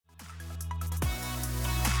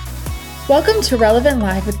Welcome to Relevant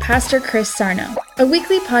Live with Pastor Chris Sarno, a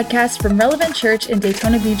weekly podcast from Relevant Church in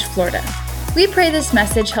Daytona Beach, Florida. We pray this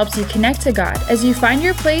message helps you connect to God as you find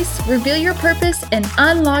your place, reveal your purpose, and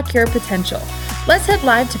unlock your potential. Let's head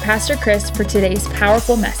live to Pastor Chris for today's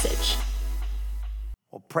powerful message.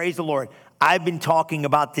 Well, praise the Lord. I've been talking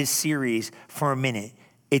about this series for a minute.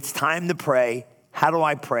 It's time to pray. How do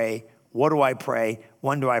I pray? What do I pray?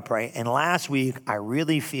 When do I pray? And last week, I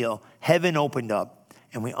really feel heaven opened up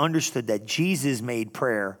and we understood that Jesus made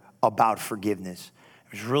prayer about forgiveness.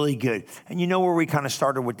 It was really good. And you know where we kind of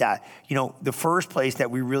started with that? You know, the first place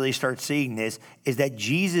that we really start seeing this is that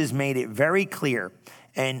Jesus made it very clear.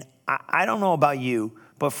 And I don't know about you,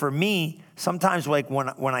 but for me, sometimes like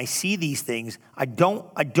when I see these things, I don't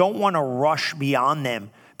want to rush beyond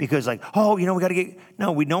them because like, oh, you know,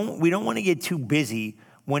 we don't want to get too busy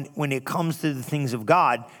when it comes to the things of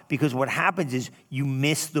God, because what happens is you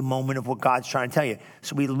miss the moment of what God's trying to tell you.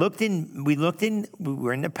 So we were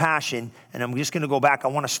in the Passion, and I'm just going to go back. I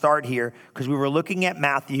want to start here because we were looking at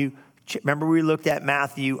Matthew. Remember we looked at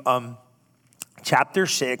Matthew chapter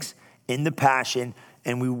 6 in the Passion,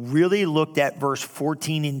 and we really looked at verse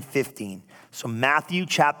 14 and 15. So Matthew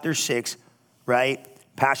chapter 6, right?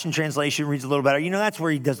 Passion Translation reads a little better. You know, that's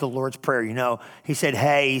where he does the Lord's Prayer. You know, he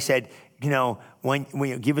said, you know, when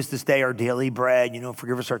you give us this day our daily bread, you know,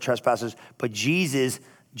 forgive us our trespasses. But Jesus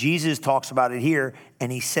talks about it here,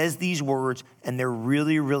 and he says these words, and they're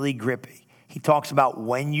really, really grippy. He talks about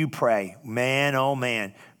when you pray, man, oh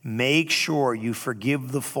man, make sure you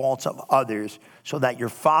forgive the faults of others so that your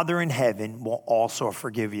Father in heaven will also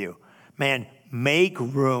forgive you. Man, make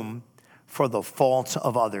room for the faults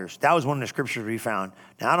of others. That was one of the scriptures we found.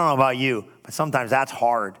 Now, I don't know about you, but sometimes that's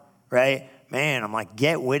hard, right? Man, I'm like,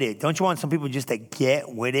 get with it. Don't you want some people just to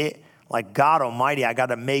get with it? Like, God Almighty, I got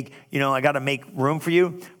to make room for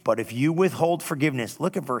you. But if you withhold forgiveness,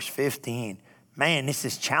 look at verse 15. Man, this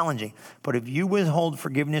is challenging. But if you withhold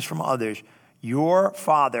forgiveness from others, your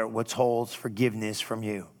Father withholds forgiveness from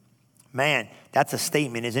you. Man, that's a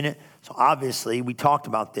statement, isn't it? So obviously, we talked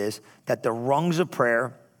about this, that the rungs of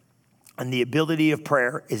prayer and the ability of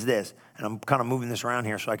prayer is this. And I'm kind of moving this around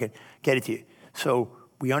here so I can get it to you. So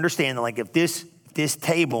we understand that, like, if this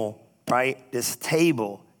table, right, this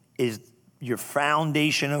table is your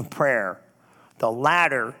foundation of prayer, the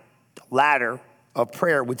ladder of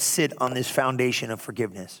prayer would sit on this foundation of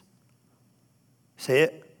forgiveness. See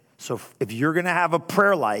it? So if you're going to have a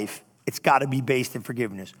prayer life, it's got to be based in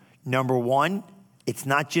forgiveness. Number one, it's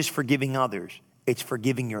not just forgiving others, it's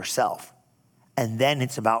forgiving yourself. And then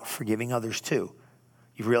it's about forgiving others too.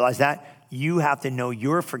 You realize that? You have to know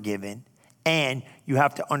you're forgiven. And you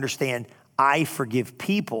have to understand, I forgive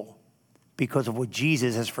people because of what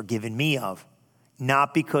Jesus has forgiven me of,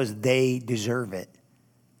 not because they deserve it.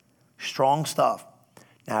 Strong stuff.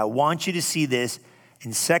 Now, I want you to see this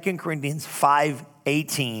in 2 Corinthians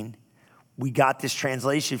 5:18. We got this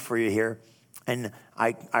translation for you here. And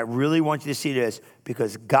I really want you to see this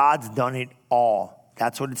because God's done it all.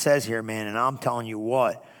 That's what it says here, man. And I'm telling you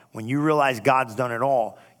what, when you realize God's done it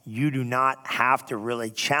all, you do not have to really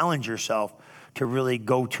challenge yourself to really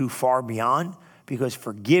go too far beyond, because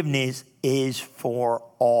forgiveness is for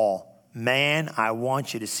all. Man, I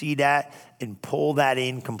want you to see that and pull that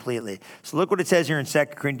in completely. So look what it says here in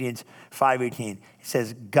 2 Corinthians 5:18. It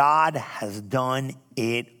says, God has done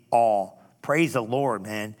it all. Praise the Lord,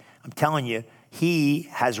 man. I'm telling you, he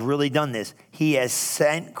has really done this. He has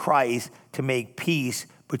sent Christ to make peace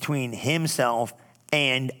between himself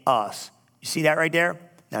and us. You see that right there?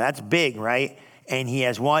 Now that's big, right? And he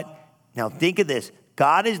has what? Now think of this.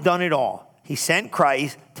 God has done it all. He sent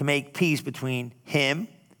Christ to make peace between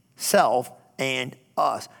himself and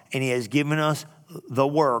us. And he has given us the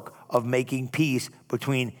work of making peace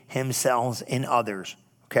between himself and others.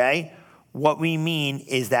 Okay? What we mean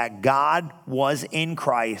is that God was in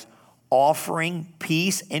Christ offering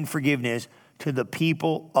peace and forgiveness to the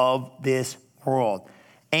people of this world.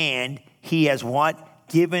 And he has what?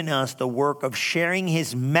 Given us the work of sharing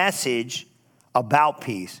his message about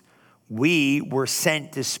peace. We were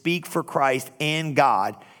sent to speak for Christ, and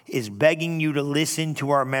God is begging you to listen to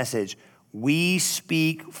our message. We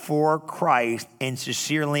speak for Christ and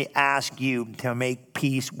sincerely ask you to make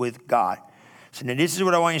peace with God. So now this is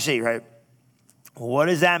what I want you to see, right? What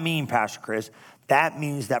does that mean, Pastor Chris? That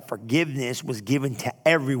means that forgiveness was given to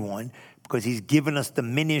everyone because he's given us the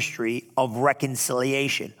ministry of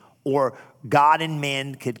reconciliation, or God and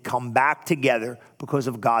man could come back together because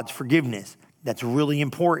of God's forgiveness. That's really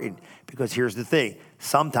important because here's the thing.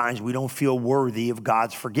 Sometimes we don't feel worthy of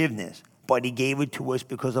God's forgiveness, but he gave it to us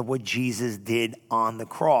because of what Jesus did on the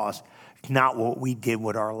cross, not what we did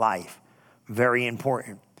with our life. Very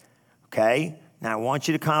important. okay? Now, I want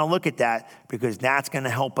you to kind of look at that because that's going to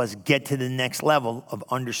help us get to the next level of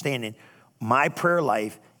understanding. My prayer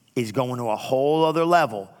life is going to a whole other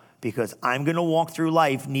level because I'm going to walk through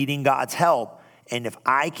life needing God's help. And if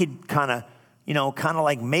I could kind of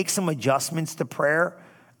like make some adjustments to prayer,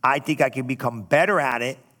 I think I could become better at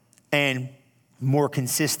it and more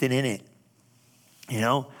consistent in it,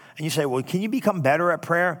 And you say, well, can you become better at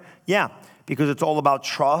prayer? Yeah, because it's all about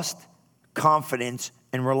trust, confidence,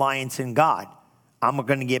 and reliance in God. I'm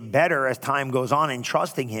going to get better as time goes on in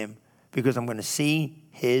trusting him because I'm going to see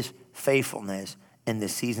his faithfulness in the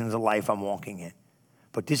seasons of life I'm walking in.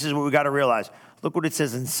 But this is what we got to realize. Look what it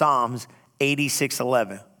says in Psalms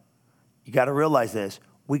 86:11. You got to realize this.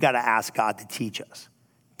 We got to ask God to teach us.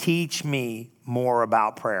 Teach me more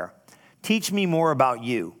about prayer. Teach me more about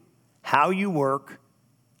you, how you work,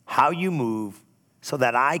 how you move, so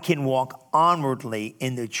that I can walk onwardly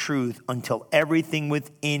in the truth until everything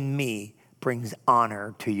within me brings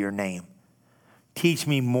honor to your name. Teach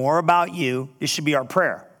me more about you. This should be our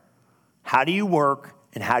prayer. How do you work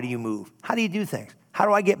and how do you move? How do you do things? How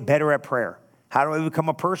do I get better at prayer? How do I become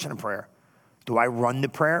a person of prayer? Do I run the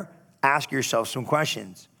prayer? Ask yourself some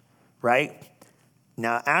questions, right?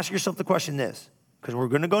 Now, ask yourself the question this, because we're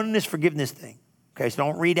going to go into this forgiveness thing. Okay, so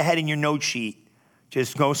don't read ahead in your note sheet.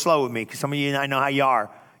 Just go slow with me, because some of you, I know how you are.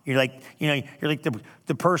 You're like, you're like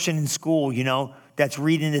the person in school, that's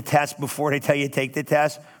reading the test before they tell you to take the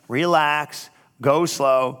test. Relax, go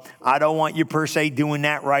slow. I don't want you per se doing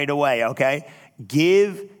that right away, okay?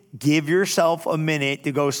 Give yourself a minute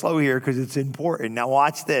to go slow here because it's important. Now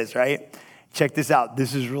watch this, right? Check this out.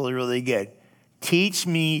 This is really, really good. Teach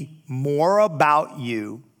me more about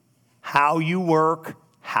you, how you work,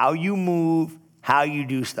 how you move, how you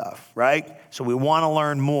do stuff, right? So we want to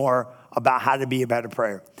learn more about how to be a better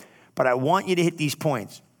prayer. But I want you to hit these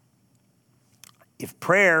points. If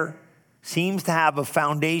prayer seems to have a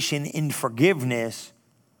foundation in forgiveness,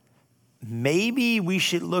 maybe we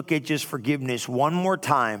should look at just forgiveness one more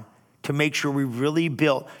time to make sure we really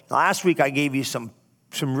built. Last week I gave you some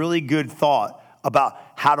really good thought about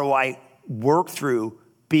how do I work through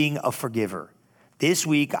being a forgiver. This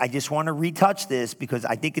week I just want to retouch this because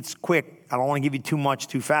I think it's quick. I don't want to give you too much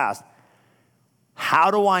too fast.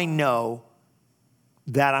 How do I know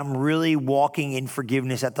that I'm really walking in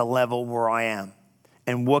forgiveness at the level where I am?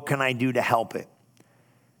 And what can I do to help it?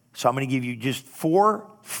 So I'm going to give you just 4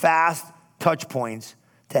 fast touch points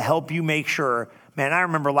to help you make sure. Man, I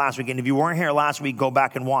remember last week, and if you weren't here last week, go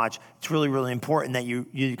back and watch. It's really, really important that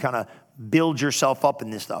you kind of build yourself up in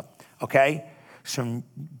this stuff, okay? Some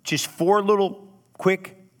just 4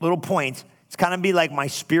 quick little points. It's kind of be like my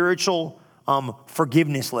spiritual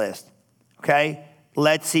forgiveness list, okay?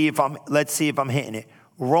 Let's see if I'm hitting it.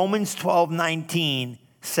 Romans 12:19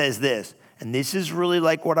 says this, and this is really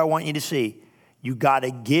like what I want you to see. You got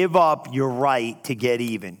to give up your right to get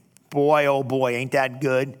even. Boy, oh boy, ain't that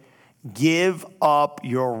good? Give up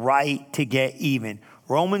your right to get even.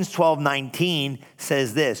 Romans 12:19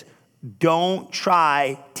 says this, don't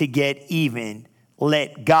try to get even.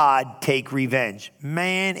 Let God take revenge.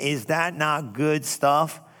 Man, is that not good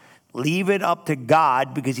stuff? Leave it up to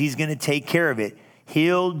God because he's going to take care of it.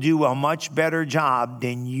 He'll do a much better job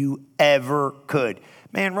than you ever could.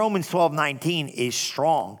 Man, Romans 12:19 is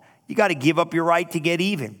strong. You got to give up your right to get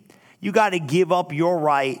even. You got to give up your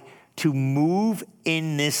right to move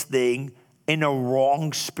in this thing in a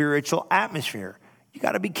wrong spiritual atmosphere. You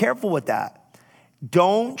got to be careful with that.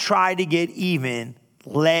 Don't try to get even.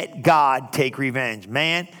 Let God take revenge.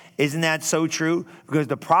 Man, isn't that so true? Because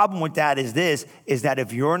the problem with that is that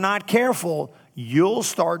if you're not careful, you'll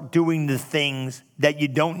start doing the things that you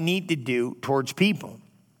don't need to do towards people.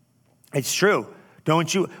 It's true.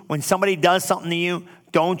 Don't you, when somebody does something to you,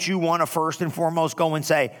 don't you want to first and foremost go and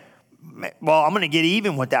say, well, I'm going to get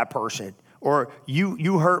even with that person. Or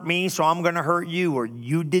you hurt me, so I'm going to hurt you. Or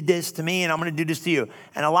you did this to me, and I'm going to do this to you.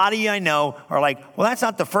 And a lot of you I know are like, well, that's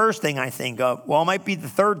not the first thing I think of. Well, it might be the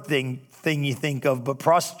third thing you think of, but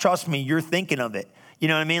trust me, you're thinking of it. You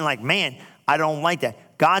know what I mean? Like, man, I don't like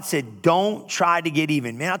that. God said, don't try to get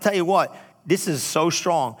even. Man, I'll tell you what, this is so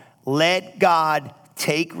strong. Let God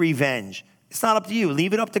take revenge. It's not up to you.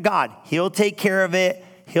 Leave it up to God. He'll take care of it.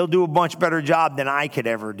 He'll do a much better job than I could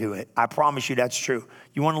ever do it. I promise you that's true.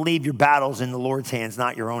 You want to leave your battles in the Lord's hands,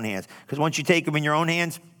 not your own hands. Because once you take them in your own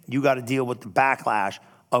hands, you got to deal with the backlash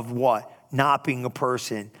of what? Not being a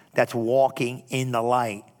person that's walking in the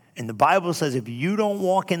light. And the Bible says if you don't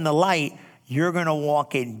walk in the light, you're going to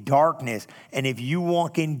walk in darkness. And if you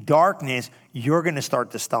walk in darkness, you're going to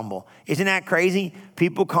start to stumble. Isn't that crazy?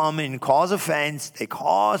 People come and cause offense. They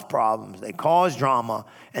cause problems. They cause drama.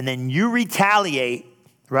 And then you retaliate,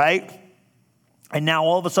 right? And now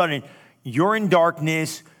all of a sudden, you're in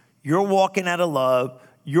darkness, you're walking out of love,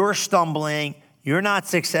 you're stumbling, you're not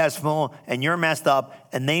successful, and you're messed up,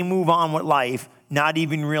 and they move on with life, not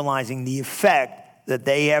even realizing the effect that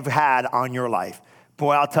they have had on your life.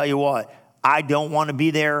 Boy, I'll tell you what, I don't want to be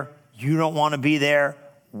there. You don't want to be there.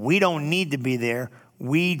 We don't need to be there.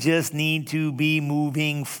 We just need to be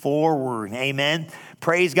moving forward. Amen.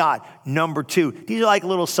 Praise God. Number 2, these are like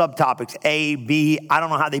little subtopics, A, B. I don't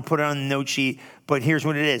know how they put it on the note sheet, but here's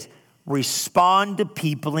what it is. Respond to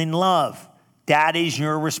people in love. That is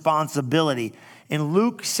your responsibility. In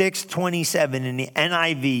Luke 6:27 in the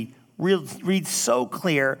NIV, reads so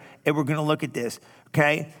clear, and we're going to look at this,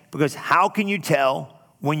 okay? Because how can you tell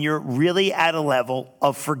when you're really at a level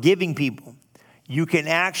of forgiving people? You can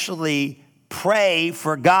actually pray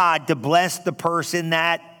for God to bless the person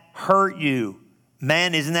that hurt you.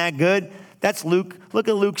 Man, isn't that good? That's Luke. Look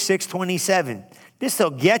at Luke 6:27. This will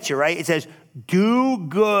get you, right? It says, do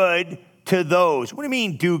good to those. What do you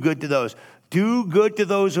mean, do good to those? Do good to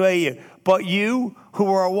those who hate you. But you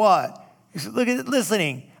who are what? Look at it,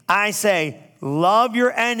 listening. I say, love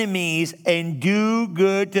your enemies and do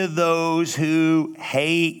good to those who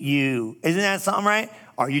hate you. Isn't that something, right?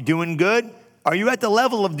 Are you doing good? Are you at the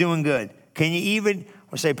level of doing good? Can you even,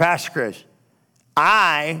 or say, Pastor Chris,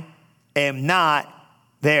 I am not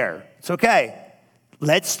there. It's okay.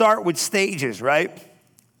 Let's start with stages, right?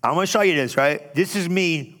 I'm going to show you this, right? This is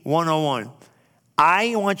me 101.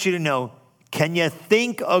 I want you to know, can you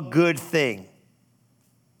think a good thing?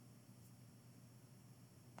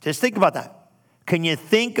 Just think about that. Can you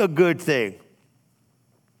think a good thing?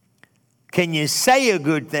 Can you say a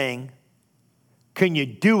good thing? Can you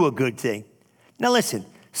do a good thing? Now listen,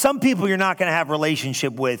 some people you're not going to have a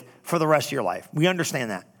relationship with for the rest of your life. We understand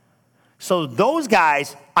that. So those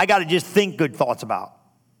guys, I got to just think good thoughts about.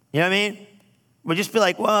 You know what I mean? We'll just be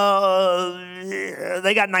like, well,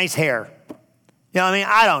 they got nice hair. You know what I mean?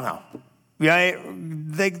 I don't know.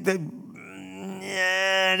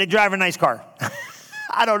 They drive a nice car.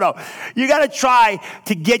 I don't know. You got to try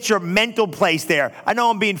to get your mental place there. I know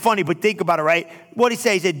I'm being funny, but think about it, right? What he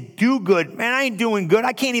says, he said, do good. Man, I ain't doing good.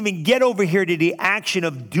 I can't even get over here to the action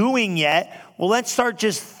of doing yet. Well, let's start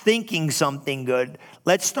just thinking something good.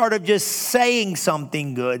 Let's start of just saying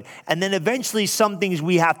something good. And then eventually some things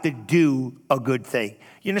we have to do a good thing.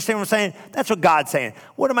 You understand what I'm saying? That's what God's saying.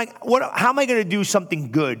 How am I going to do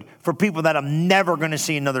something good for people that I'm never going to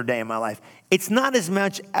see another day in my life? It's not as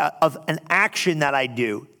much of an action that I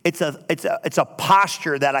do. It's a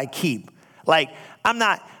posture that I keep. Like, I'm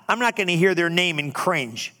not going to hear their name and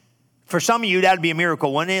cringe. For some of you, that'd be a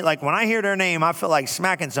miracle, wouldn't it? Like when I hear their name, I feel like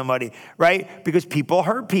smacking somebody, right? Because people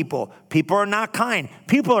hurt people. People are not kind.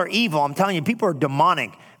 People are evil. I'm telling you, people are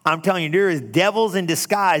demonic. I'm telling you, there is devils in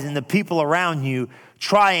disguise in the people around you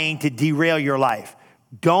trying to derail your life.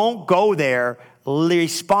 Don't go there.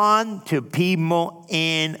 Respond to people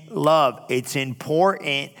in love. It's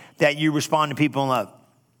important that you respond to people in love.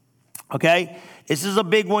 Okay? This is a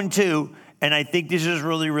big one too, and I think this is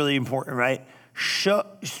really, really important, right?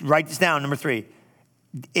 Write this down, number 3.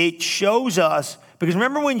 It shows us, because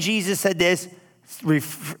remember when Jesus said this,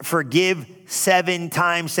 forgive 7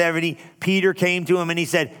 times 70. Peter came to him and he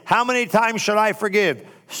said, how many times should I forgive?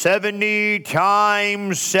 70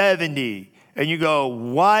 times 70. And you go,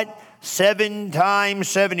 what? 7 times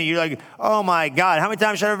 70. You're like, oh my God, how many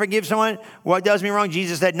times should I forgive someone? What does me wrong?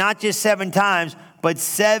 Jesus said, not just 7 times, but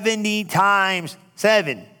 70 times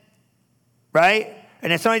 7. Right?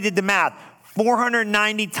 And if somebody did the math,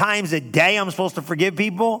 490 times a day I'm supposed to forgive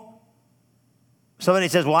people? Somebody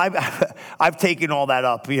says, well, I've taken all that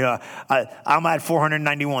up. You know, I'm at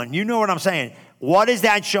 491. You know what I'm saying? What does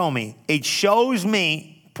that show me? It shows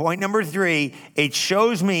me, point number 3, it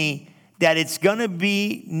shows me that it's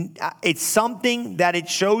something that it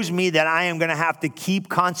shows me that I am going to have to keep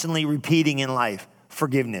constantly repeating in life.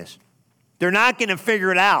 Forgiveness. They're not going to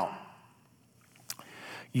figure it out.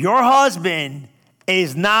 Your husband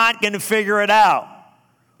is not going to figure it out.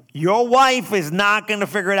 Your wife is not going to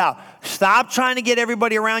figure it out. Stop trying to get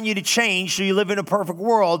everybody around you to change so you live in a perfect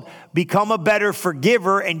world. Become a better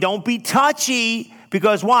forgiver and don't be touchy,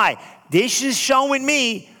 because why? This is showing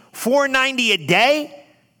me 490 a day.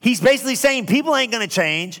 He's basically saying people ain't going to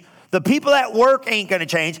change. The people at work ain't going to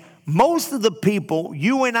change. Most of the people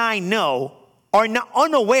you and I know are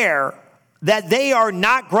unaware that they are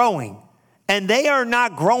not growing. And they are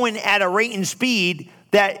not growing at a rate and speed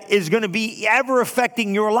that is going to be ever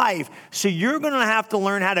affecting your life. So you're going to have to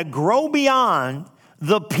learn how to grow beyond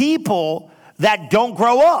the people that don't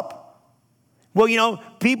grow up. Well, you know,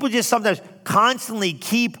 people just sometimes constantly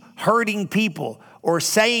keep hurting people. or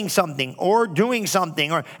saying something or doing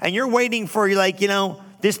something, and you're waiting for, it ain't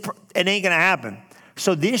going to happen.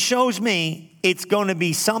 So this shows me it's going to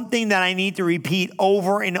be something that I need to repeat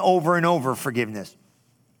over and over and over, forgiveness.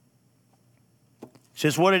 It's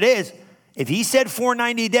just what it is. If he said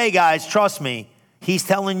 490 a day, guys, trust me, he's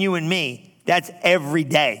telling you and me, that's every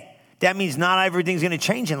day. That means not everything's going to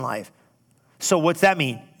change in life. So what's that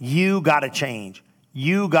mean? You got to change.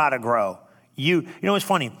 You got to grow. You know what's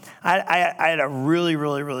funny? I had a really,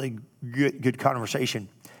 really, really good conversation.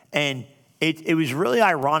 And it was really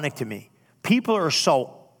ironic to me. People are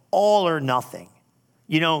so all or nothing.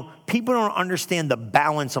 People don't understand the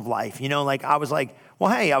balance of life. I was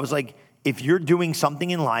like, if you're doing something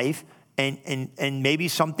in life and maybe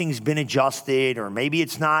something's been adjusted or maybe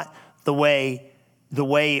it's not the way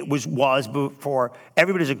it was before,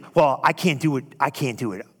 everybody's like, well, I can't do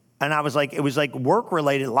it. And I was like, it was like work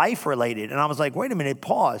related, life related. And I was like, wait a minute,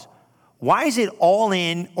 pause. Why is it all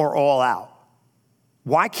in or all out?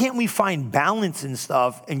 Why can't we find balance and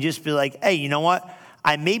stuff and just be like, hey, you know what?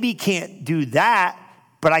 I maybe can't do that,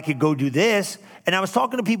 but I could go do this. And I was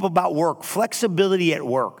talking to people about work, flexibility at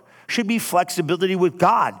work. Should be flexibility with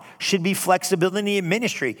God. Should be flexibility in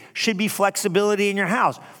ministry. Should be flexibility in your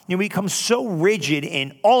house. We become so rigid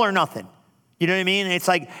in all or nothing. You know what I mean? It's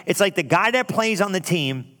like the guy that plays on the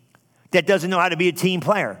team that doesn't know how to be a team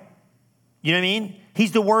player. You know what I mean?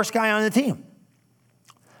 He's the worst guy on the team.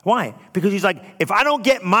 Why? Because he's like, if I don't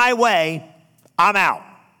get my way, I'm out.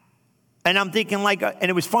 And I'm thinking and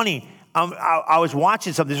it was funny. I was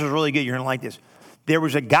watching something. This was really good. You're going to like this. There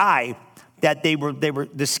was a guy that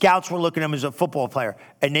the scouts were looking at him as a football player,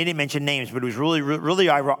 and they didn't mention names, but it was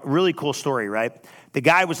really cool story, right? The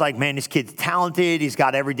guy was like, man, this kid's talented. He's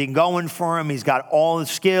got everything going for him. He's got all the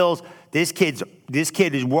skills. This kid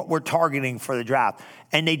is what we're targeting for the draft.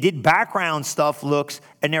 And they did background stuff, looks,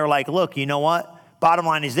 and they were like, look, you know what? Bottom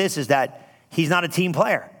line is that he's not a team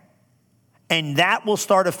player. And that will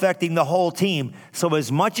start affecting the whole team. So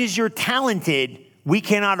as much as you're talented, we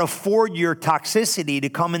cannot afford your toxicity to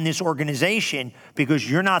come in this organization because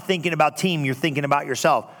you're not thinking about team, you're thinking about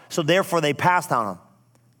yourself. So therefore, they passed on him.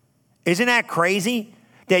 Isn't that crazy?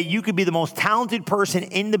 That you could be the most talented person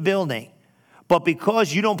in the building, but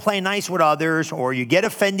because you don't play nice with others, or you get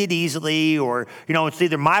offended easily, or, it's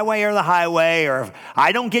either my way or the highway, or if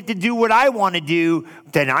I don't get to do what I want to do,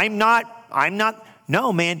 then I'm not.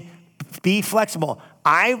 No, man, be flexible.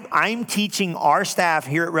 I'm teaching our staff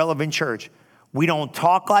here at Relevant Church. We don't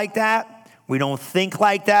talk like that. We don't think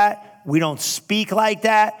like that. We don't speak like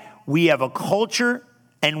that. We have a culture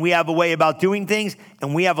and we have a way about doing things,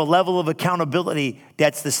 and we have a level of accountability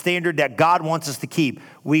that's the standard that God wants us to keep.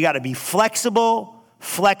 We got to be flexible.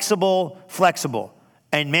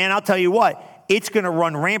 And man, I'll tell you what, it's going to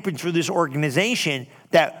run rampant through this organization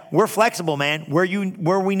that we're flexible, man.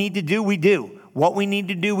 Where we need to do, we do. What we need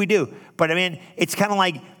to do, we do. But I mean, it's kind of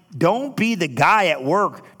like, don't be the guy at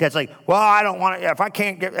work that's like, well, I don't want to, if I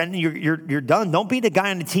can't get, and you're done. Don't be the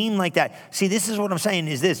guy on the team like that. See, this is what I'm saying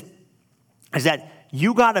is that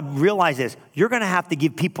you got to realize this. You're going to have to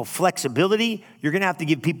give people flexibility. You're going to have to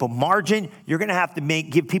give people margin. You're going to have to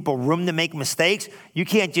give people room to make mistakes. You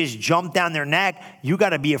can't just jump down their neck. You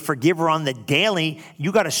got to be a forgiver on the daily.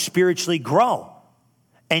 You got to spiritually grow.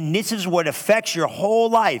 And this is what affects your whole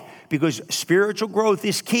life, because spiritual growth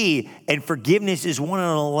is key, and forgiveness is one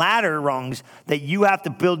of the ladder rungs that you have to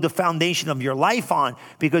build the foundation of your life on.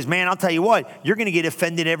 Because, man, I'll tell you what, you're going to get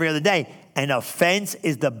offended every other day. An offense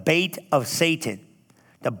is the bait of Satan.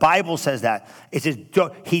 The Bible says that. It says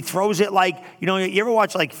he throws it like, you ever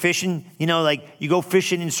watch like fishing? Like you go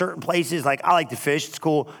fishing in certain places. Like I like to fish. It's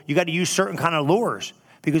cool. You got to use certain kind of lures,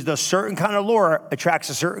 because the certain kind of lure attracts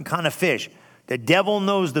a certain kind of fish. The devil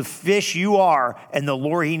knows the fish you are and the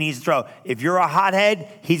lure he needs to throw. If you're a hothead,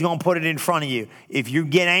 he's going to put it in front of you. If you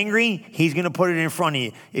get angry, he's going to put it in front of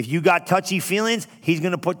you. If you got touchy feelings, he's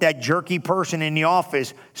going to put that jerky person in the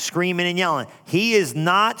office screaming and yelling. He is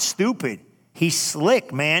not stupid. He's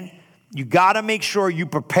slick, man. You got to make sure you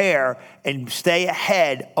prepare and stay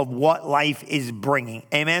ahead of what life is bringing.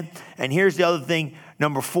 Amen? And here's the other thing.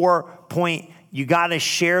 Number 4 point, you got to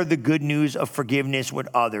share the good news of forgiveness with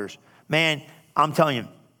others. Man, I'm telling you,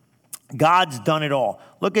 God's done it all.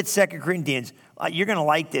 Look at 2 Corinthians. You're going to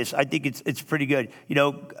like this. I think it's pretty good.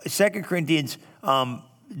 2 Corinthians,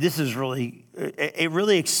 this is really, it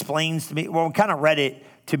really explains to me. Well, we kind of read it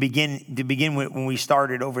to begin with when we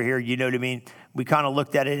started over here. You know what I mean? We kind of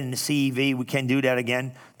looked at it in the CEV. We can do that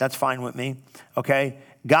again. That's fine with me. Okay?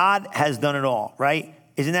 God has done it all, right?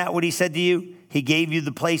 Isn't that what he said to you? He gave you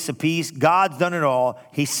the place of peace. God's done it all.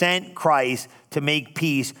 He sent Christ to make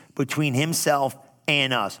peace between himself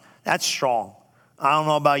and us. That's strong. I don't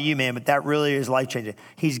know about you, man, but that really is life-changing.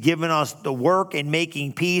 He's given us the work in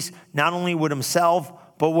making peace, not only with himself,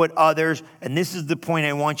 but with others. And this is the point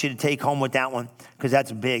I want you to take home with that one, because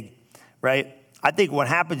that's big, right? I think what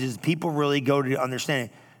happens is people really go to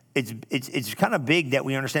understand it's kind of big that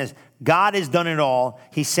we understand this. God has done it all.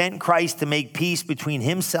 He sent Christ to make peace between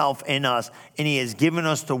himself and us, and he has given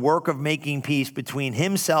us the work of making peace between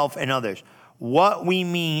himself and others. What we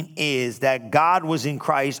mean is that God was in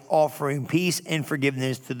Christ offering peace and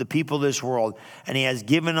forgiveness to the people of this world, and he has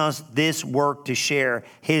given us this work to share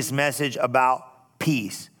his message about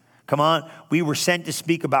peace. Come on, we were sent to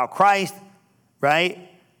speak about Christ, right?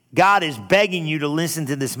 God is begging you to listen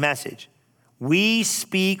to this message. We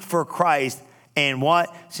speak for Christ and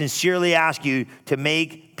what? Sincerely ask you to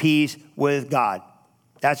make peace with God.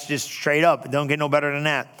 That's just straight up. It don't get no better than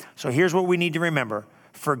that. So here's what we need to remember.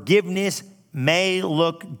 Forgiveness may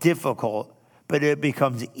look difficult, but it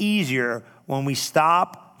becomes easier when we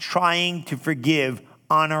stop trying to forgive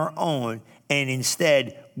on our own and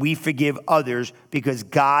instead we forgive others because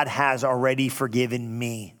God has already forgiven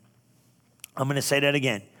me. I'm going to say that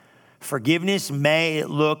again. Forgiveness may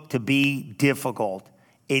look to be difficult.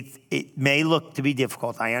 It may look to be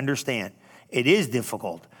difficult. I understand. It is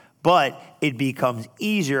difficult. But it becomes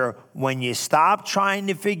easier when you stop trying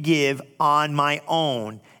to forgive on my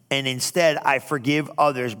own and instead I forgive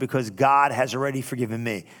others because God has already forgiven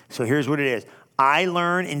me. So here's what it is. I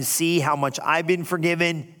learn and see how much I've been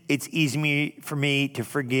forgiven. It's easy for me to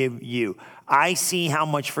forgive you. I see how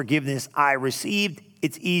much forgiveness I received.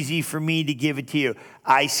 It's easy for me to give it to you.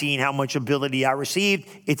 I seen how much ability I received.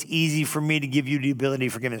 It's easy for me to give you the ability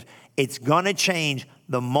of forgiveness. It's going to change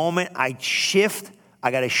the moment I shift. I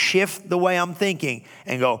got to shift the way I'm thinking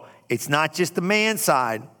and go, it's not just the man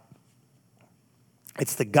side.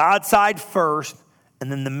 It's the God side first,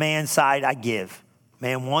 and then the man side I give.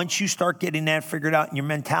 Man, once you start getting that figured out in your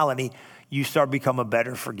mentality, you start become a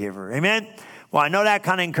better forgiver. Amen? Well, I know that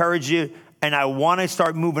kind of encouraged you. And I want to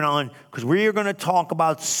start moving on because we are going to talk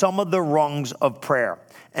about some of the rungs of prayer.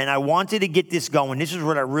 And I wanted to get this going. This is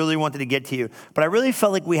what I really wanted to get to you. But I really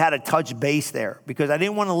felt like we had to touch base there because I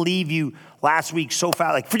didn't want to leave you last week so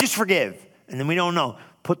fast, like, just forgive. And then we don't know.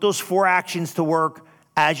 Put those 4 actions to work.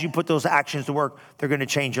 As you put those actions to work, they're going to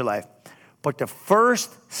change your life. But the first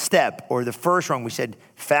step or the first rung, we said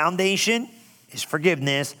foundation is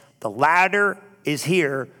forgiveness. The ladder is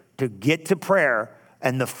here to get to prayer.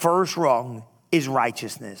 And the first rung is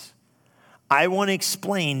righteousness. I want to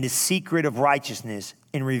explain the secret of righteousness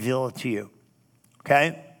and reveal it to you.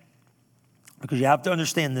 Okay? Because you have to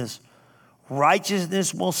understand this.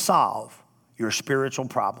 Righteousness will solve your spiritual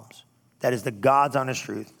problems. That is the God's honest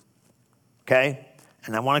truth. Okay?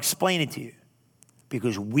 And I want to explain it to you.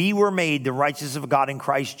 Because we were made the righteousness of God in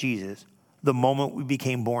Christ Jesus the moment we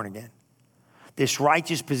became born again. This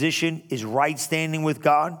righteous position is right standing with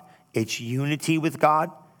God. It's unity with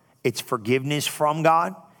God. It's forgiveness from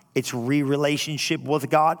God. It's re-relationship with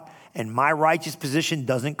God. And my righteous position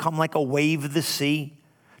doesn't come like a wave of the sea.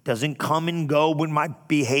 Doesn't come and go with my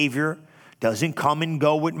behavior. Doesn't come and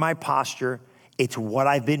go with my posture. It's what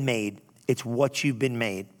I've been made. It's what you've been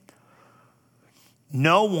made.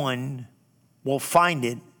 No one will find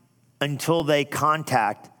it until they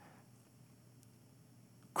contact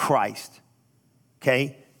Christ.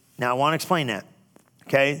 Okay? Now I want to explain that.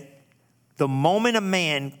 Okay? The moment a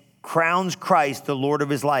man crowns Christ the Lord of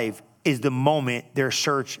his life is the moment their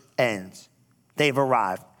search ends. They've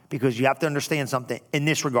arrived. Because you have to understand something in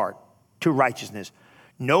this regard to righteousness.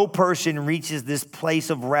 No person reaches this place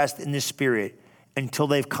of rest in the spirit until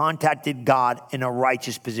they've contacted God in a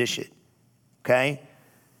righteous position. Okay?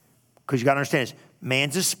 Because you got to understand this.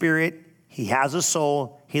 Man's a spirit. He has a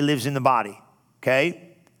soul. He lives in the body.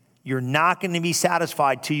 Okay? You're not going to be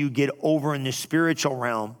satisfied till you get over in the spiritual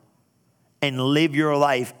realm and live your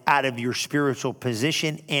life out of your spiritual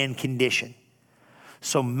position and condition.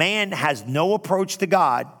 So man has no approach to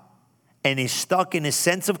God and is stuck in a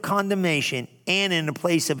sense of condemnation and in a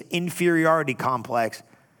place of inferiority complex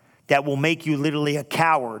that will make you literally a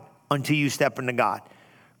coward until you step into God.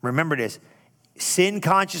 Remember this, sin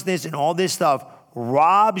consciousness and all this stuff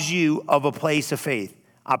robs you of a place of faith.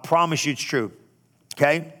 I promise you it's true,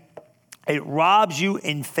 okay? It robs you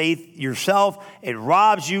in faith yourself. It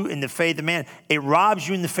robs you in the faith of man. It robs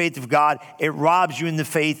you in the faith of God. It robs you in the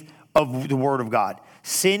faith of the Word of God.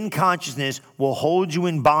 Sin consciousness will hold you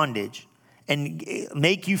in bondage and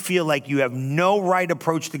make you feel like you have no right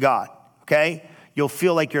approach to God, okay? You'll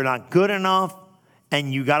feel like you're not good enough,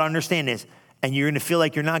 and you got to understand this, and you're going to feel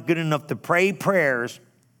like you're not good enough to pray prayers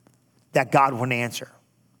that God won't answer.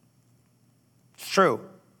 It's true.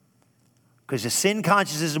 Because the sin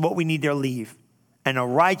consciousness is what we need to leave. And a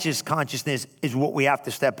righteous consciousness is what we have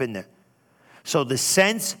to step into. So the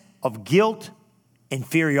sense of guilt,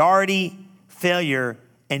 inferiority, failure,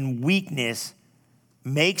 and weakness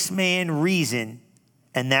makes man reason,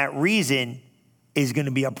 and that reason is going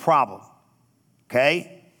to be a problem.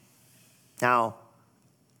 Okay? Now,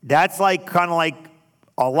 that's kind of like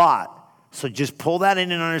a lot. So just pull that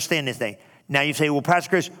in and understand this thing. Now you say, well, Pastor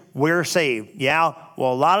Chris, we're saved. Yeah,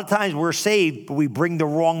 well, a lot of times we're saved, but we bring the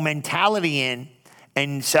wrong mentality in,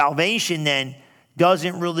 and salvation then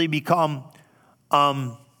doesn't really become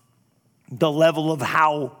the level of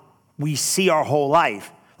how we see our whole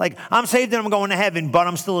life. Like, I'm saved and I'm going to heaven, but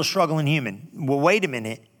I'm still a struggling human. Well, wait a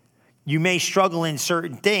minute. You may struggle in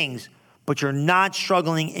certain things, but you're not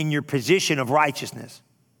struggling in your position of righteousness.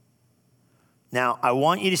 Now, I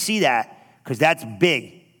want you to see that because that's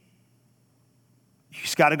big. You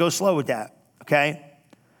just got to go slow with that, okay?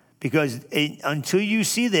 Because until you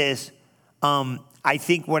see this, I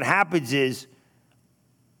think what happens is,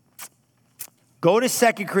 go to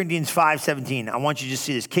 2 Corinthians 5:17. I want you to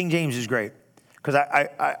see this. King James is great because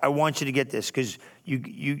I want you to get this because you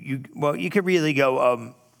could really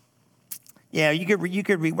go, you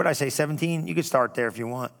could read, what did I say, 17? You could start there if you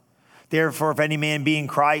want. Therefore, if any man be in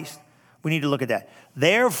Christ, we need to look at that.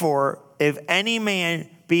 Therefore, if any man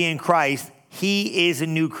be in Christ, he is a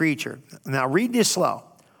new creature. Now read this slow.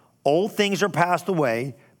 Old things are passed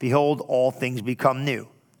away. Behold, all things become new.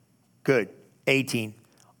 Good. 18.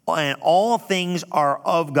 And all things are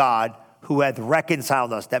of God who hath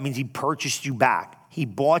reconciled us. That means he purchased you back. He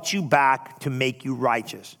bought you back to make you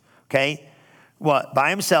righteous. Okay? What? By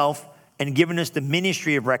himself, and given us the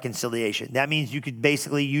ministry of reconciliation. That means you could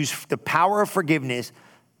basically use the power of forgiveness.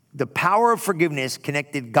 The power of forgiveness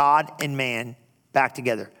connected God and man back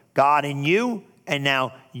together. God and you, and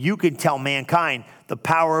now you can tell mankind the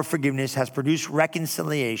power of forgiveness has produced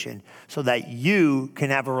reconciliation so that you can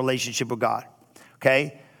have a relationship with God.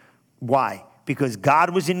 Okay? Why? Because God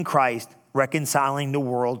was in Christ reconciling the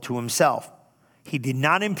world to himself. He did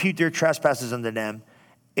not impute their trespasses unto them.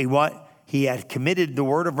 He had committed the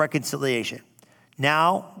word of reconciliation.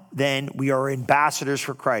 Now, then, we are ambassadors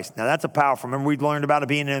for Christ. Now, that's a powerful. Remember we learned about it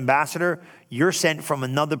being an ambassador? You're sent from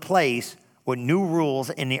another place with new rules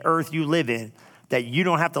in the earth you live in, that you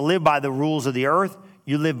don't have to live by the rules of the earth.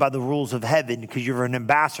 You live by the rules of heaven because you're an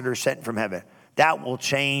ambassador sent from heaven. That will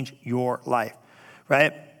change your life,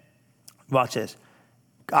 right? Watch this.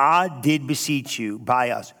 God did beseech you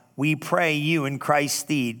by us. We pray you in Christ's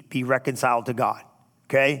stead be reconciled to God.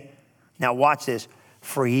 Okay? Now watch this.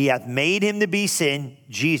 For he hath made him to be sin,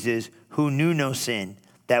 Jesus, who knew no sin,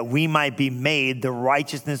 that we might be made the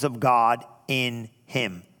righteousness of God in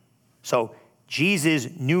him. So Jesus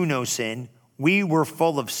knew no sin. We were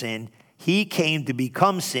full of sin. He came to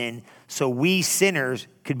become sin so we sinners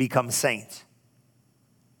could become saints.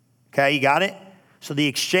 Okay, you got it? So the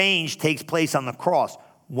exchange takes place on the cross.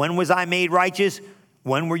 When was I made righteous?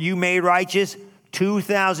 When were you made righteous?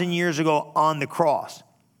 2,000 years ago on the cross.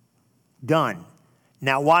 Done.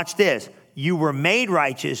 Now watch this. You were made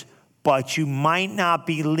righteous, but you might not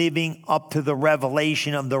be living up to the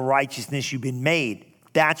revelation of the righteousness you've been made.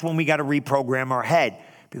 That's when we got to reprogram our head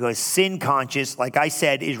because sin conscious, like I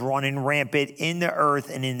said, is running rampant in the earth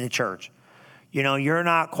and in the church. You know, you're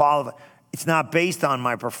not qualified. It's not based on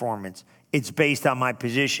my performance. It's based on my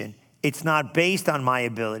position. It's not based on my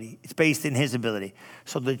ability. It's based in his ability.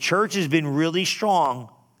 So the church has been really strong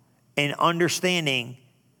in understanding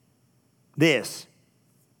this.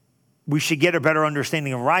 We should get a better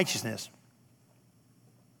understanding of righteousness.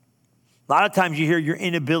 A lot of times you hear your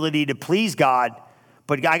inability to please God,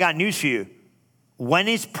 but I got news for you. When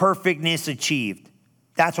is perfectness achieved?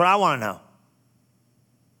 That's what I want to know.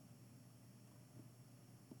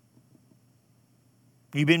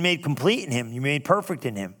 You've been made complete in him. You're made perfect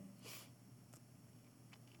in him.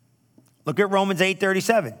 Look at Romans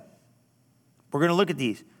 8:37. We're going to look at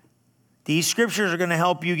these. These scriptures are going to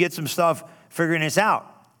help you get some stuff figuring this out.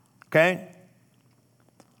 Okay?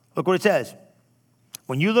 Look what it says.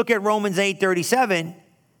 When you look at Romans 8:37,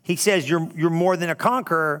 he says you're more than a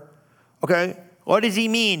conqueror. Okay? What does he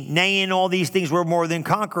mean? Nay, in all these things we're more than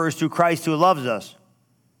conquerors through Christ who loves us.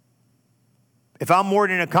 If I'm more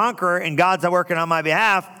than a conqueror and God's working on my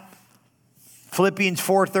behalf, Philippians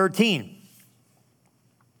 4:13.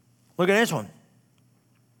 Look at this one.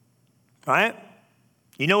 All right?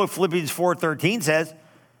 You know what Philippians 4:13 says?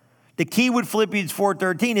 The key with Philippians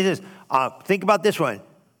 4:13 is this. Think about this one.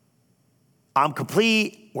 I'm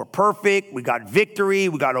complete. We're perfect. We got victory.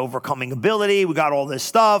 We got overcoming ability. We got all this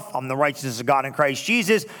stuff. I'm the righteousness of God in Christ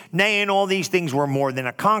Jesus. Nay, in all these things, we're more than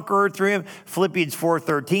a conqueror through him. Philippians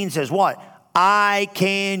 4:13 says what? I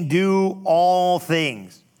can do all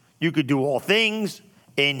things. You could do all things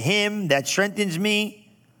in him that strengthens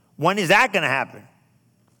me. When is that going to happen?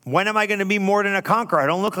 When am I going to be more than a conqueror? I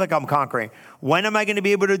don't look like I'm conquering. When am I going to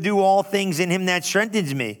be able to do all things in him that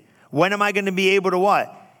strengthens me? When am I going to be able to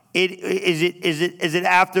what? Is it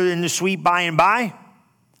after in the sweet by and by?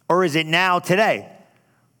 Or is it now today?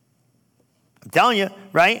 I'm telling you,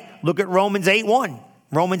 right? Look at Romans 8:1.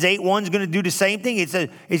 Romans 8:1 is going to do the same thing. It's going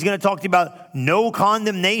to talk to you about no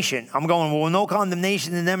condemnation. I'm going, well, no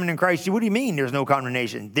condemnation in them and in Christ. What do you mean there's no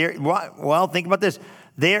condemnation? Well, think about this.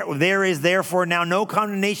 There is therefore now no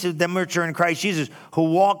condemnation of them which are in Christ Jesus,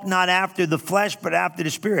 who walk not after the flesh, but after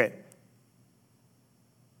the Spirit.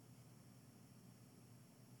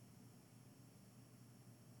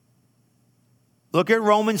 Look at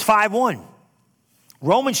Romans 5:1.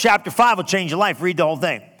 Romans chapter 5 will change your life. Read the whole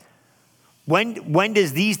thing. When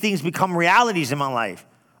does these things become realities in my life?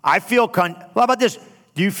 I feel, how about this?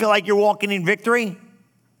 Do you feel like you're walking in victory?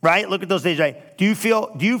 Right? Look at those days, right? Do you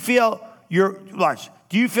feel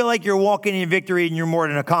like you're walking in victory and you're more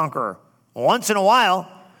than a conqueror? Once in a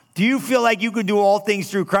while. Do you feel like you can do all things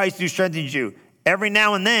through Christ who strengthens you? Every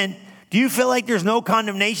now and then. Do you feel like there's no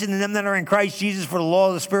condemnation in them that are in Christ Jesus, for the law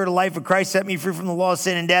of the Spirit of life of Christ set me free from the law of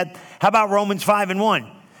sin and death? How about Romans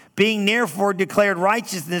 5:1? Being therefore declared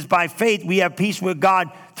righteousness by faith, we have peace with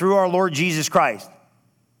God through our Lord Jesus Christ.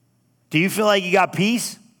 Do you feel like you got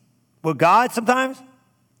peace with God sometimes?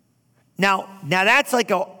 Now that's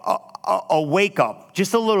like a wake up,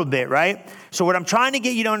 just a little bit, right? So what I'm trying to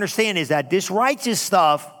get you to understand is that this righteous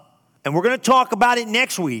stuff, and we're going to talk about it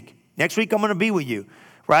next week. Next week I'm going to be with you,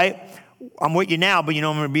 right? I'm with you now, but I'm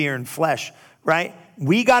going to be here in flesh, right?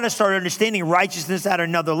 We got to start understanding righteousness at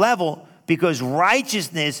another level, because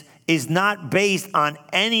righteousness is not based on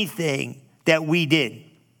anything that we did.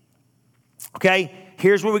 Okay?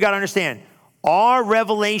 Here's what we got to understand. Our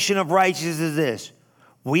revelation of righteousness is this.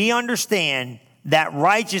 We understand that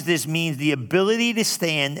righteousness means the ability to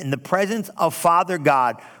stand in the presence of Father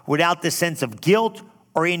God without the sense of guilt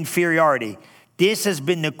or inferiority. This has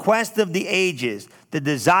been the quest of the ages, the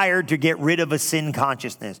desire to get rid of a sin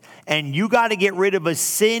consciousness. And you got to get rid of a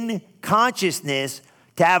sin consciousness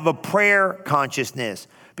to have a prayer consciousness.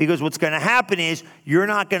 Because what's going to happen is you're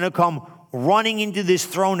not going to come running into this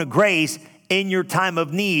throne of grace in your time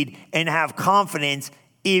of need and have confidence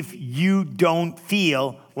if you don't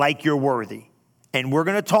feel like you're worthy. And we're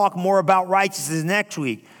going to talk more about righteousness next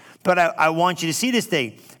week. But I want you to see this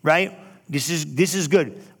thing, right? This is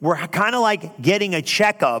good. We're kind of like getting a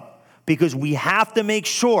checkup, because we have to make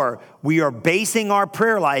sure we are basing our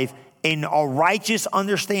prayer life in a righteous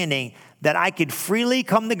understanding that I could freely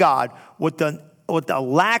come to God with the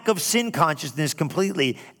lack of sin consciousness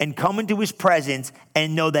completely, and come into his presence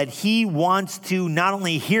and know that he wants to not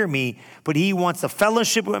only hear me, but he wants to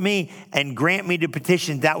fellowship with me and grant me the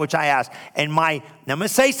petition, that which I ask. And now I'm going to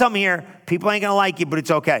say something here. People ain't going to like it, but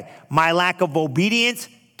it's okay. My lack of obedience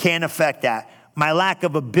can't affect that. My lack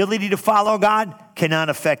of ability to follow God cannot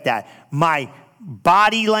affect that. My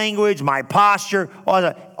body language, my posture,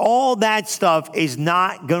 all that stuff is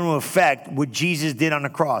not going to affect what Jesus did on the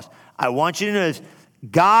cross. I want you to know this.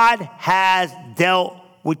 God has dealt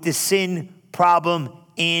with the sin problem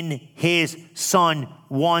in his Son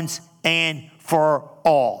once and for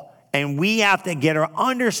all. And we have to get our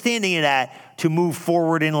understanding of that to move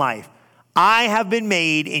forward in life. I have been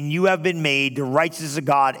made, and you have been made, the righteousness of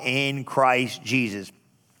God in Christ Jesus.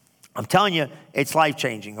 I'm telling you, it's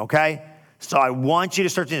life-changing, okay? So I want you to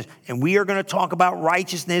start this. And we are going to talk about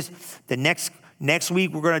righteousness. The next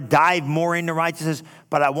week, we're going to dive more into righteousness.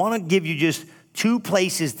 But I want to give you just 2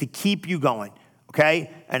 places to keep you going,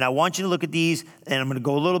 okay? And I want you to look at these. And I'm going to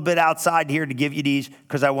go a little bit outside here to give you these,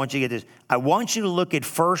 because I want you to get this. I want you to look at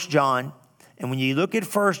 1 John. And when you look at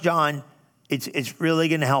 1 John, it's really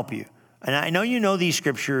going to help you. And I know you know these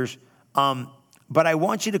scriptures, but I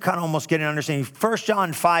want you to kind of almost get an understanding. 1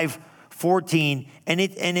 John 5:14, and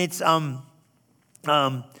it's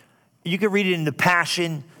you can read it in the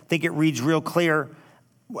Passion. I think it reads real clear.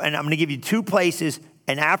 And I'm going to give you 2 places.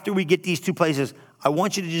 And after we get these 2 places, I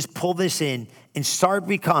want you to just pull this in and start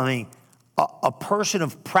becoming a person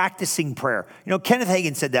of practicing prayer. Kenneth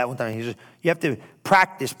Hagin said that one time. He said, you have to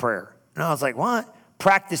practice prayer. And I was like, what?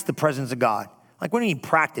 Practice the presence of God. Like, what do you mean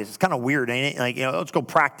practice? It's kind of weird, ain't it? Like, let's go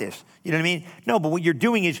practice. You know what I mean? No, but what you're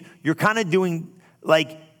doing is you're kind of doing,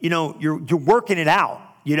 like, you're working it out,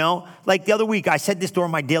 Like the other week, I said this during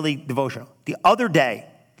my daily devotional. The other day,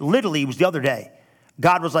 literally, it was the other day,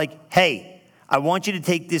 God was like, hey, I want you to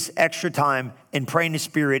take this extra time and pray in the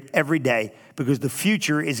Spirit every day, because the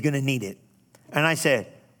future is going to need it. And I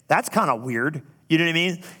said, that's kind of weird. You know what I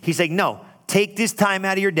mean? He's like, no, Take this time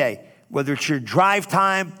out of your day, whether it's your drive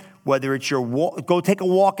time, whether it's your walk, go take a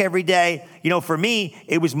walk every day. For me,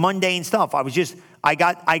 it was mundane stuff. I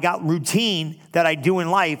got routine that I do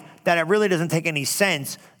in life that it really doesn't take any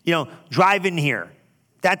sense. Driving here.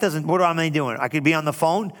 What am I doing? I could be on the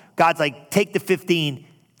phone. God's like, take the 15,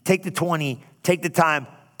 take the 20, take the time,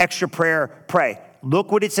 extra prayer, pray.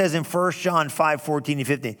 Look what it says in 1 John 5, 14 and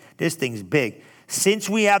 15. This thing's big. Since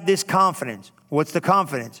we have this confidence, what's the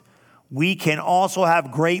confidence? We can also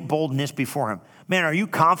have great boldness before him. Man, are you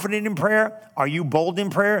confident in prayer? Are you bold in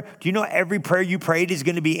prayer? Do you know every prayer you prayed is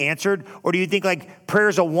going to be answered? Or do you think like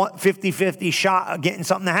prayer's a 50-50 shot of getting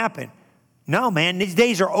something to happen? No, man, these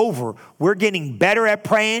days are over. We're getting better at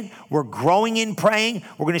praying. We're growing in praying.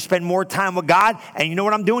 We're going to spend more time with God. And you know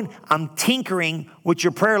what I'm doing? I'm tinkering with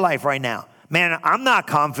your prayer life right now. Man, I'm not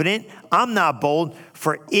confident. I'm not bold.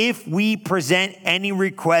 For if we present any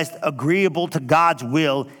request agreeable to God's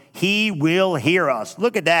will, he will hear us.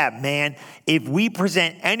 Look at that, man. If we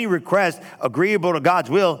present any request agreeable to God's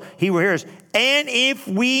will, he will hear us. And if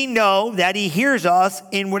we know that he hears us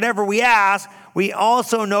in whatever we ask, we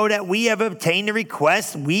also know that we have obtained the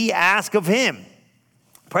request we ask of him.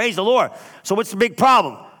 Praise the Lord. So what's the big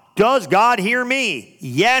problem? Does God hear me?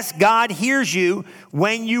 Yes, God hears you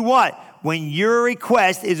when you what? When your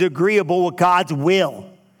request is agreeable with God's will.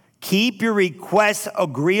 Keep your requests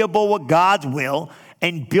agreeable with God's will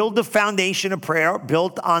and build the foundation of prayer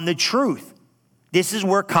built on the truth. This is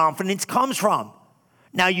where confidence comes from.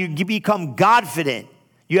 Now you become Godfident.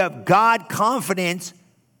 You have God confidence.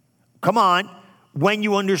 Come on. When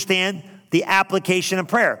you understand the application of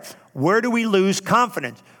prayer. Where do we lose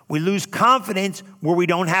confidence? We lose confidence where we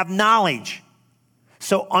don't have knowledge.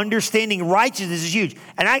 So understanding righteousness is huge.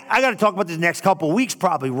 And I got to talk about this next couple of weeks,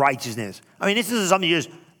 probably righteousness. I mean, this is something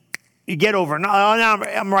you get over. No,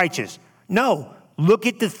 I'm righteous. No, look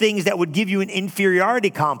at the things that would give you an inferiority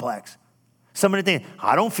complex. Some of the things,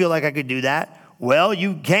 I don't feel like I could do that. Well,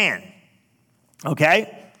 you can.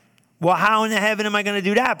 Okay? Well, how in the heaven am I going to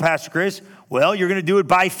do that, Pastor Chris? Well, you're going to do it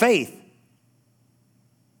by faith.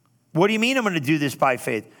 What do you mean I'm going to do this by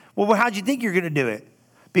faith? Well, how'd you think you're going to do it?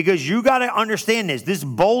 Because you got to understand this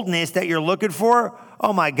boldness that you're looking for.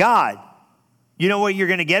 Oh my God. You know what you're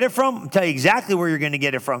going to get it from? I'll tell you exactly where you're going to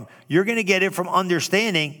get it from. You're going to get it from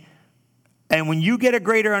understanding. And when you get a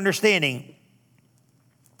greater understanding,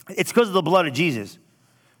 it's because of the blood of Jesus.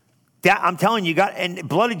 I'm telling you,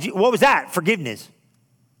 what was that? Forgiveness.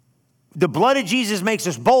 The blood of Jesus makes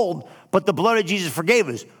us bold, but the blood of Jesus forgave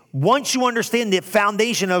us. Once you understand the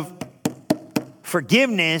foundation of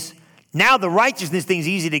forgiveness, now the righteousness thing's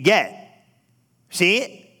easy to get. See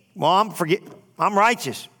it? Well, I'm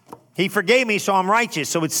righteous. He forgave me, so I'm righteous.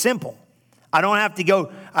 So it's simple. I don't have to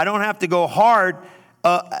go hard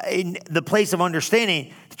in the place of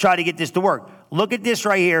understanding to try to get this to work. Look at this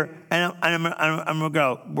right here, and we're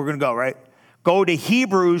going to go, right? Go to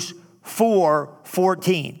Hebrews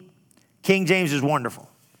 4:14. King James is wonderful.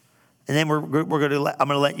 And then I'm going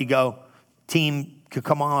to let you go. Team could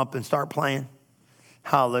come on up and start playing.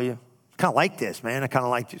 Hallelujah. Kind of like this, man. I kind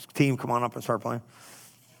of like this. Team, come on up and start playing.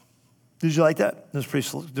 Did you like that? This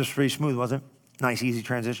was pretty smooth, wasn't it? Nice, easy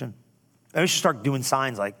transition. I should start doing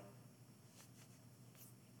signs like.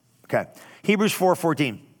 Okay. Hebrews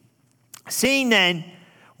 4:14. Seeing then,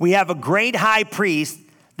 we have a great high priest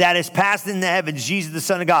that has passed in the heavens, Jesus, the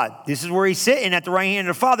Son of God. This is where he's sitting at the right hand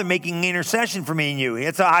of the Father, making intercession for me and you.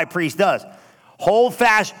 That's what a high priest does. Hold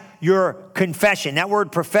fast your confession. That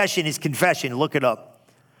word profession is confession. Look it up.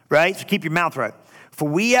 Right? So keep your mouth right. For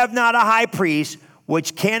we have not a high priest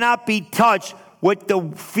which cannot be touched with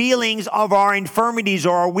the feelings of our infirmities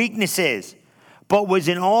or our weaknesses, but was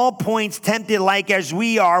in all points tempted like as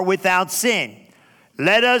we are, without sin.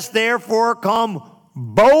 Let us therefore come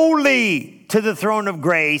boldly to the throne of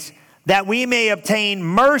grace, that we may obtain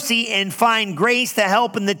mercy and find grace to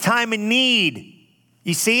help in the time of need.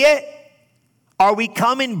 You see it? Are we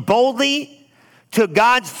coming boldly to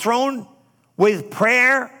God's throne with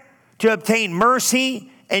prayer to obtain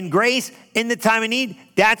mercy and grace in the time of need?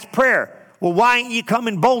 That's prayer. Well, why ain't you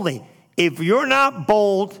coming boldly? If you're not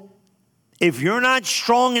bold, if you're not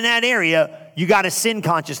strong in that area, you got a sin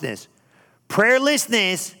consciousness.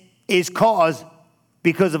 Prayerlessness is caused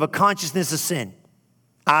because of a consciousness of sin.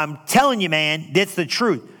 I'm telling you, man, that's the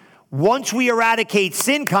truth. Once we eradicate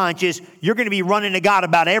sin conscious, you're going to be running to God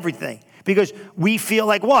about everything. Because we feel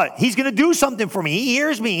like what? He's going to do something for me. He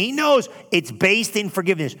hears me. He knows. It's based in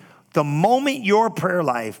forgiveness. The moment your prayer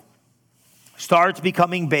life starts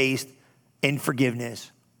becoming based in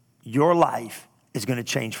forgiveness, your life is going to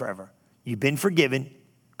change forever. You've been forgiven.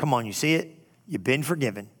 Come on, you see it? You've been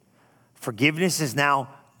forgiven. Forgiveness is now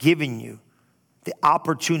given you the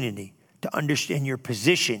opportunity to understand your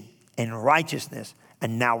position in righteousness.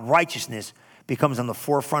 And now righteousness becomes on the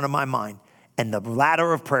forefront of my mind. And the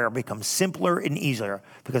ladder of prayer becomes simpler and easier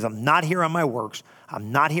because I'm not here on my works.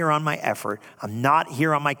 I'm not here on my effort. I'm not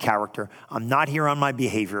here on my character. I'm not here on my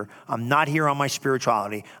behavior. I'm not here on my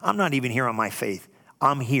spirituality. I'm not even here on my faith.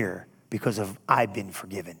 I'm here because of I've been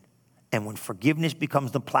forgiven. And when forgiveness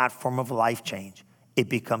becomes the platform of life change, it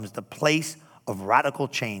becomes the place of radical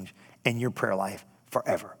change in your prayer life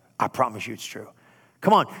forever. I promise you it's true.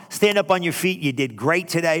 Come on, stand up on your feet. You did great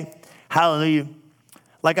today. Hallelujah.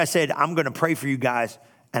 Like I said, I'm going to pray for you guys,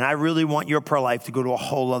 and I really want your prayer life to go to a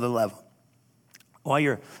whole other level. While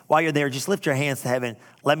you're there, just lift your hands to heaven.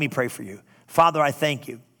 Let me pray for you. Father, I thank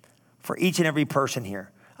you for each and every person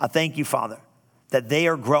here. I thank you, Father, that they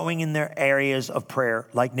are growing in their areas of prayer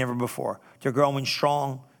like never before. They're growing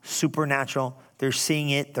strong, supernatural. They're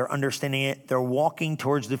seeing it. They're understanding it. They're walking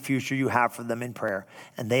towards the future you have for them in prayer.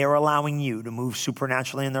 And they are allowing you to move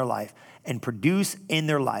supernaturally in their life and produce in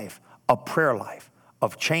their life a prayer life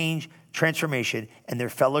of change, transformation, and their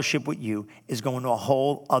fellowship with you is going to a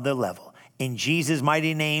whole other level. In Jesus'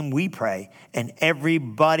 mighty name we pray. And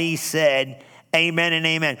everybody said, amen and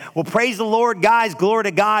amen. Well, praise the Lord, guys. Glory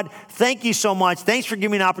to God. Thank you so much. Thanks for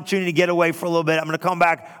giving me an opportunity to get away for a little bit. I'm going to come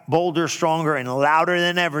back bolder, stronger, and louder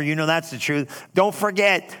than ever. You know that's the truth. Don't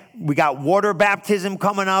forget, we got water baptism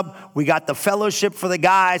coming up. We got the fellowship for the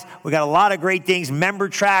guys. We got a lot of great things. Member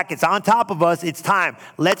track. It's on top of us. It's time.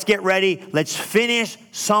 Let's get ready. Let's finish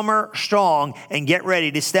summer strong and get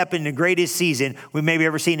ready to step in the greatest season we maybe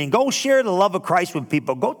ever seen. And go share the love of Christ with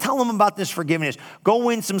people. Go tell them about this forgiveness. Go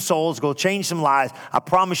win some souls. Go change some lives. I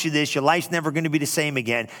promise you this. Your life's never going to be the same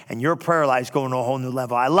again. And your prayer life's going to a whole new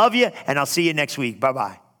level. I love you, and I'll see you next week.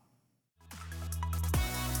 Bye-bye.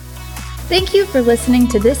 Thank you for listening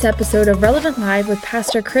to this episode of Relevant Live with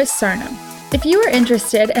Pastor Chris Sarno. If you are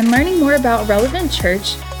interested in learning more about Relevant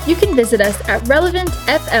Church, you can visit us at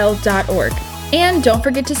relevantfl.org. And don't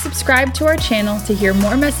forget to subscribe to our channel to hear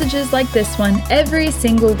more messages like this one every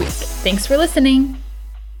single week. Thanks for listening.